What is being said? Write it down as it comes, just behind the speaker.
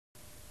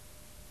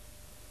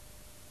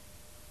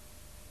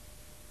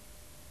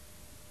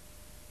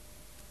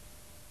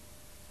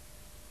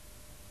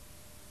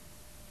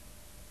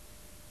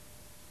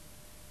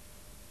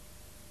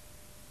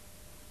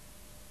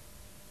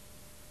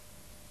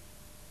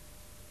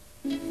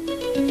The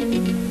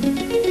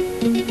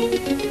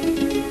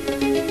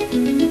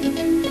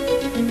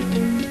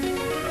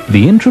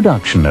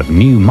introduction of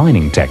new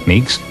mining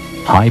techniques,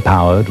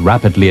 high-powered,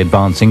 rapidly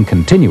advancing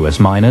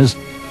continuous miners,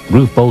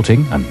 roof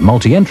bolting and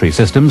multi-entry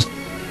systems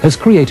has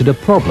created a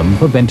problem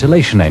for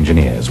ventilation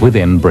engineers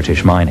within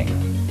British mining.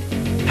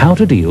 How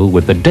to deal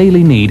with the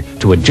daily need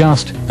to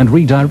adjust and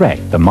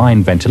redirect the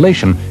mine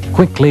ventilation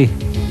quickly,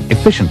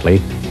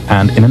 efficiently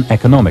and in an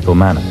economical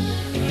manner.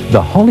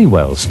 The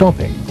Holywell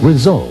stopping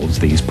resolves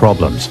these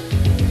problems.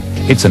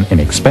 It's an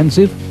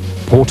inexpensive,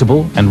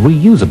 portable and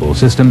reusable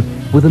system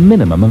with a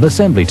minimum of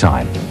assembly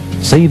time,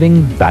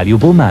 saving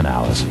valuable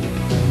man-hours.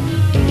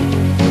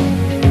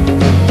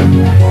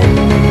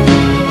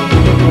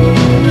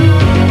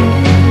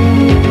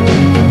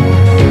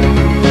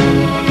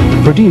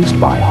 Produced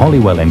by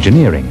Holywell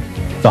Engineering,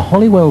 the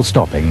Holywell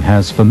stopping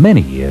has for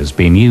many years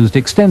been used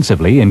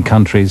extensively in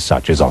countries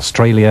such as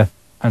Australia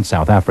and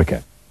South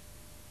Africa.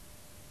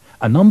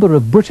 A number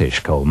of British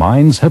coal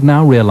mines have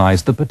now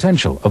realized the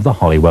potential of the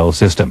Holywell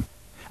system,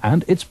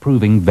 and it's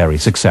proving very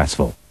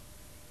successful.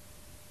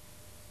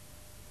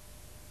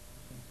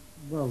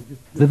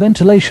 The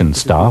ventilation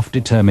staff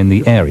determine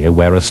the area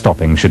where a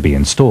stopping should be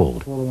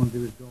installed,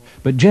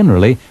 but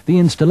generally the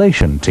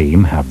installation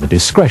team have the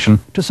discretion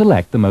to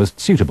select the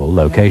most suitable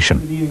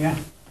location.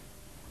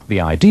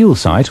 The ideal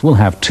site will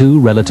have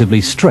two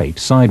relatively straight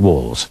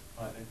sidewalls.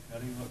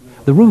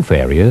 The roof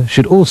area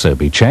should also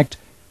be checked,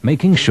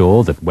 making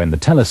sure that when the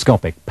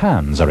telescopic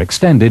pans are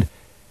extended,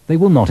 they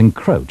will not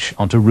encroach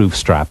onto roof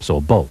straps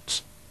or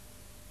bolts.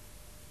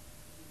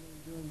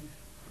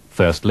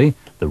 Firstly,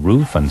 the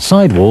roof and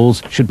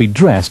sidewalls should be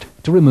dressed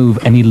to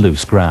remove any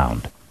loose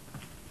ground.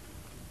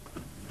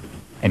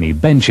 Any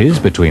benches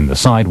between the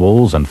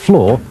sidewalls and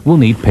floor will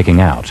need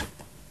picking out.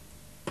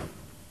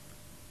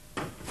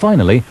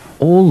 Finally,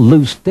 all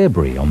loose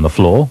debris on the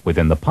floor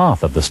within the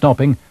path of the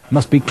stopping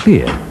must be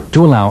cleared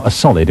to allow a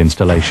solid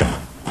installation.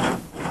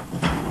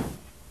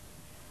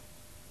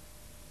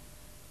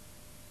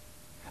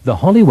 The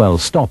Holywell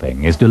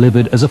stopping is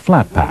delivered as a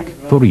flat pack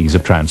for ease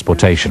of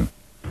transportation.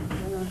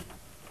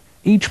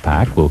 Each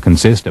pack will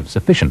consist of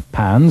sufficient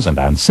pans and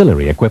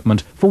ancillary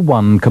equipment for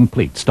one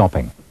complete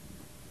stopping.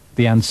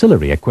 The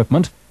ancillary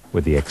equipment,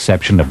 with the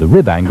exception of the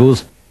rib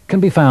angles, can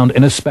be found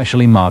in a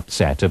specially marked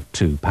set of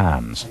 2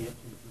 pans.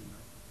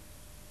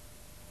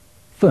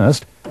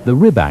 First, the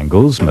rib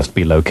angles must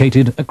be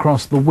located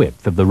across the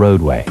width of the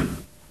roadway.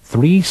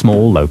 3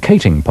 small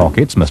locating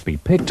pockets must be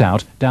picked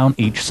out down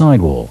each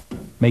sidewall,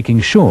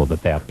 making sure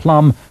that they are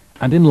plumb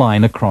and in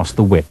line across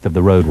the width of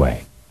the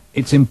roadway.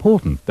 It's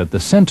important that the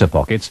center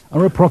pockets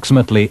are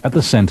approximately at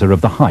the center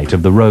of the height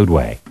of the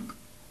roadway.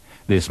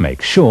 This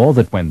makes sure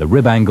that when the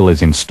rib angle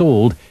is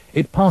installed,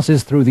 it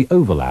passes through the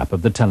overlap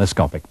of the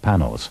telescopic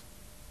panels.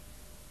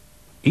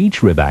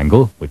 Each rib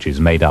angle, which is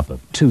made up of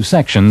 2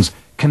 sections,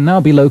 can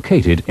now be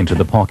located into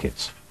the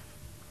pockets.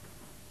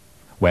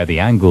 Where the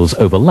angles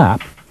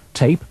overlap,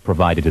 tape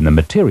provided in the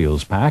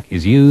materials pack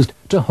is used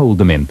to hold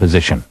them in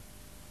position.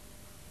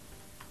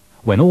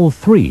 When all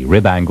 3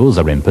 rib angles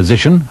are in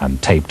position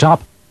and taped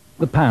up,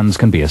 the pans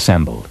can be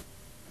assembled.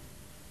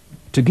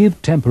 To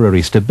give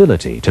temporary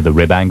stability to the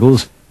rib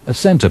angles, a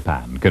center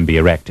pan can be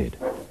erected.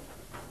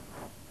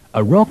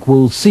 A rock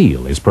wool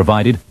seal is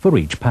provided for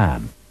each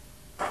pan.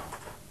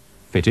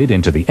 Fitted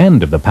into the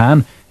end of the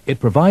pan, it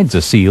provides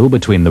a seal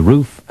between the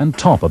roof and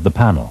top of the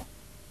panel.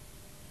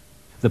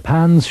 The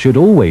pans should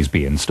always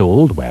be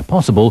installed, where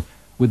possible,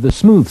 with the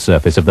smooth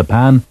surface of the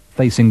pan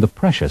facing the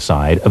pressure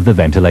side of the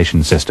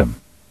ventilation system.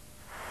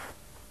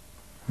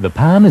 The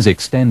pan is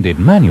extended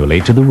manually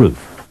to the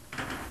roof.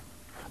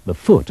 The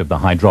foot of the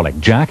hydraulic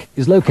jack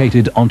is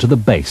located onto the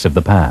base of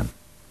the pan.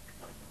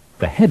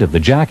 The head of the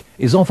jack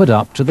is offered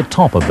up to the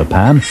top of the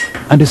pan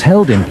and is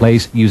held in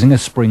place using a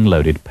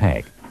spring-loaded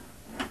peg.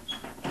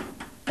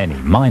 Any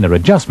minor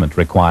adjustment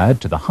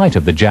required to the height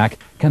of the jack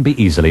can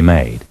be easily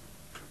made.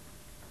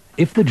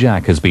 If the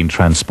jack has been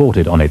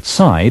transported on its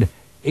side,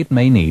 it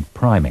may need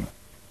priming.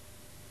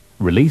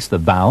 Release the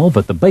valve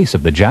at the base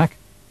of the jack,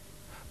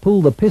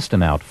 pull the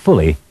piston out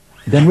fully,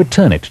 then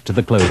return it to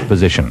the closed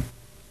position.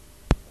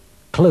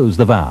 Close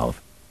the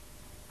valve.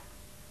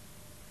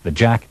 The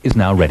jack is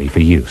now ready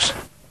for use.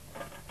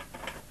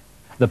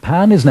 The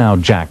pan is now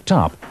jacked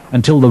up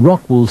until the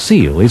rock wool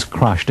seal is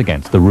crushed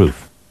against the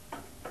roof.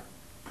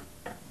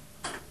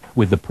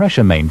 With the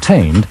pressure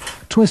maintained,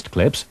 twist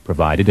clips,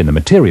 provided in the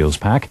materials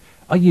pack,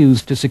 are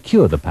used to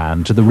secure the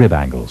pan to the rib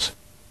angles.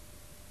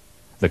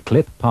 The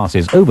clip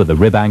passes over the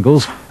rib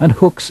angles and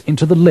hooks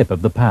into the lip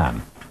of the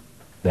pan.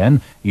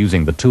 Then,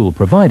 using the tool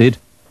provided,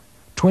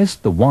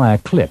 twist the wire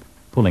clip,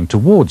 pulling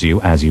towards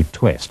you as you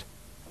twist.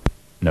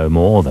 No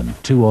more than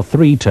 2 or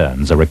 3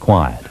 turns are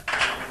required.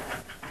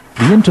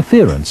 The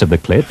interference of the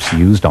clips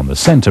used on the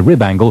center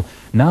rib angle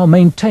now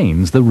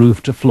maintains the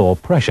roof-to-floor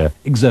pressure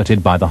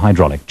exerted by the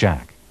hydraulic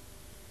jack.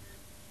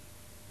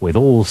 With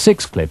all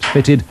 6 clips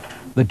fitted,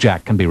 the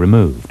jack can be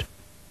removed.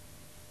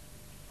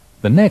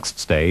 The next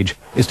stage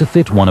is to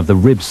fit one of the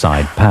rib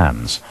side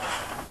pans.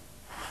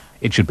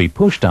 It should be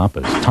pushed up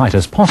as tight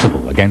as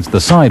possible against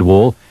the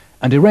sidewall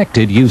and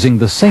erected using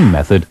the same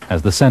method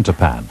as the centre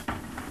pan.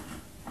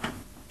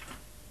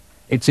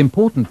 It's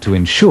important to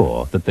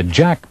ensure that the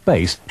jack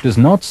base does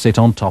not sit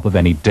on top of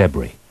any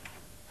debris,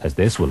 as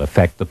this will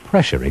affect the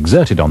pressure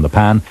exerted on the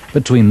pan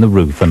between the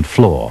roof and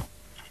floor.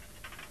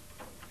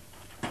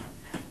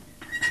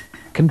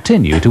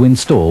 Continue to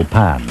install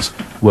pans,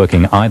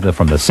 working either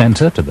from the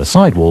centre to the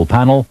sidewall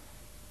panel,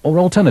 or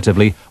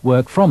alternatively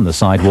work from the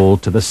sidewall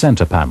to the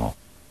centre panel.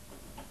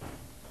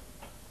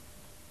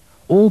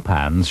 All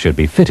pans should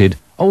be fitted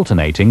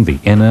alternating the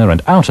inner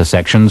and outer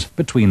sections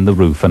between the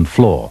roof and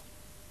floor.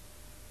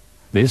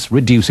 This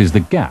reduces the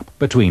gap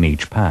between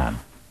each pan.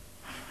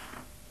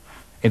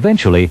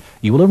 Eventually,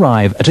 you will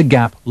arrive at a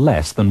gap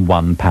less than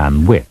 1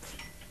 pan width.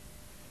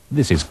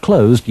 This is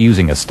closed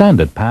using a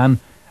standard pan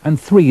and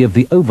 3 of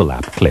the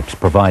overlap clips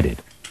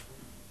provided.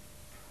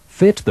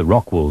 Fit the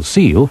rock wool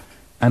seal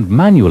and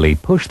manually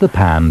push the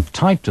pan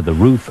tight to the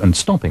roof and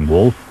stopping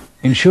wall,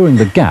 ensuring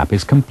the gap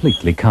is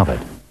completely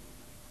covered.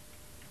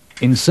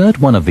 Insert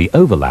one of the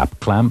overlap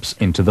clamps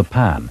into the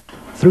pan,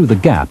 through the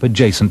gap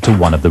adjacent to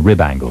one of the rib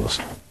angles.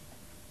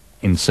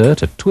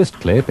 Insert a twist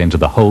clip into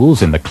the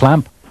holes in the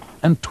clamp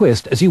and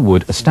twist as you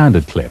would a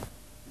standard clip.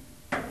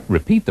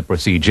 Repeat the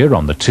procedure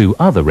on the 2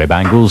 other rib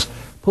angles,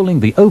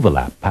 pulling the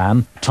overlap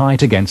pan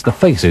tight against the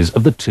faces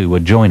of the 2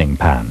 adjoining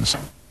pans.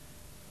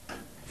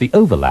 The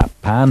overlap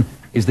pan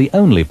is the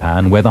only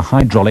pan where the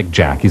hydraulic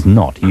jack is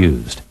not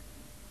used.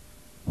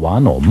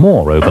 1 or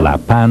more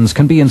overlap pans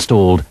can be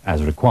installed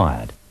as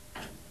required.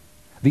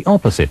 The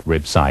opposite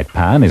rib side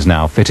pan is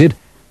now fitted,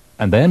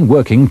 and then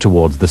working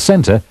towards the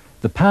centre,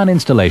 the pan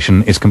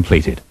installation is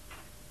completed.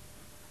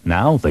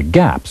 Now the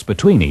gaps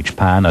between each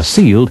pan are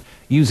sealed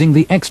using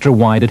the extra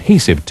wide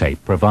adhesive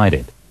tape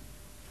provided.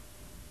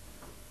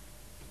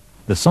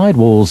 The side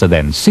walls are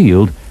then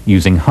sealed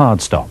using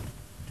hardstop.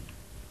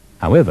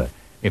 However,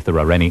 if there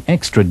are any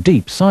extra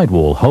deep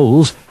sidewall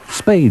holes,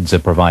 spades are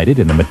provided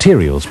in the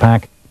materials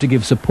pack to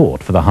give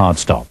support for the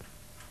hardstop.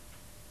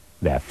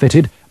 They're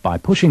fitted by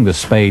pushing the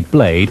spade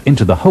blade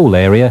into the hole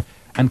area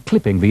and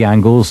clipping the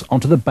angles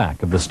onto the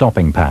back of the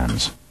stopping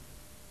pans.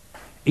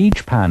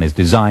 Each pan is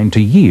designed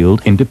to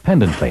yield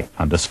independently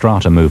under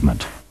strata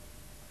movement.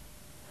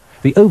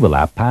 The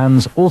overlap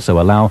pans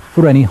also allow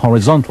for any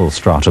horizontal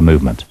strata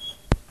movement.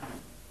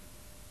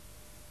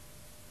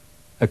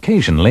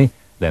 Occasionally,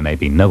 there may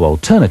be no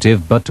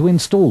alternative but to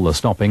install the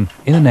stopping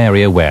in an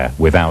area where,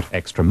 without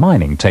extra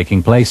mining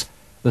taking place,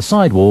 the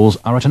sidewalls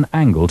are at an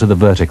angle to the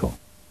vertical.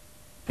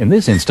 In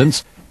this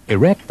instance,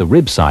 erect the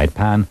rib side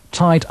pan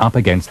tight up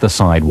against the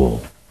side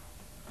wall.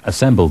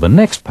 Assemble the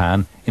next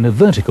pan in a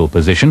vertical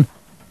position,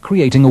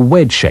 creating a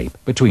wedge shape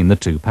between the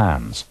 2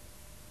 pans.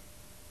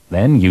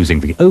 Then,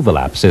 using the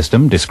overlap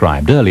system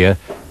described earlier,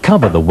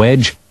 cover the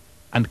wedge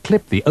and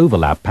clip the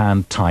overlap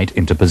pan tight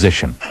into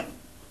position.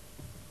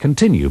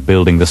 Continue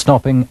building the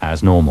stopping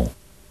as normal.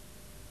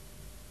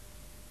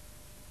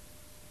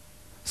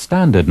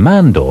 Standard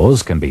man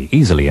doors can be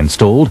easily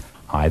installed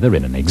either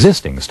in an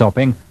existing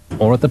stopping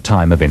or at the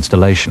time of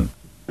installation.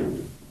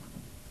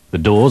 The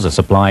doors are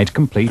supplied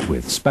complete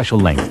with special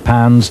length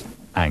pans,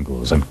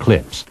 angles and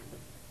clips.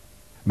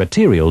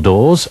 Material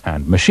doors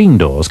and machine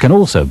doors can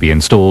also be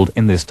installed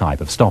in this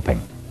type of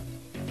stopping.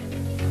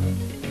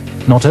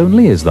 Not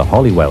only is the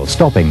Holywell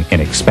stopping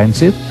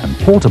inexpensive and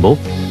portable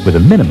with a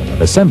minimum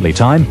of assembly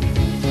time,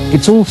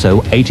 it's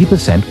also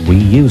 80%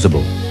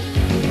 reusable.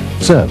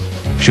 So,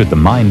 should the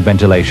mine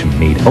ventilation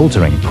need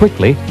altering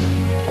quickly,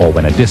 or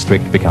when a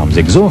district becomes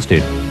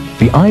exhausted,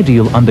 the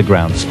ideal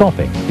underground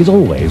stopping is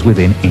always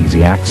within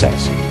easy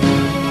access.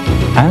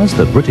 As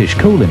the British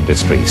coal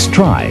industry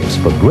strives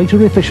for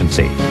greater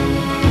efficiency,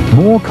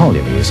 more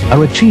collieries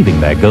are achieving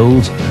their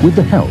goals with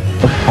the help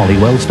of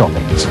Holywell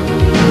stoppings.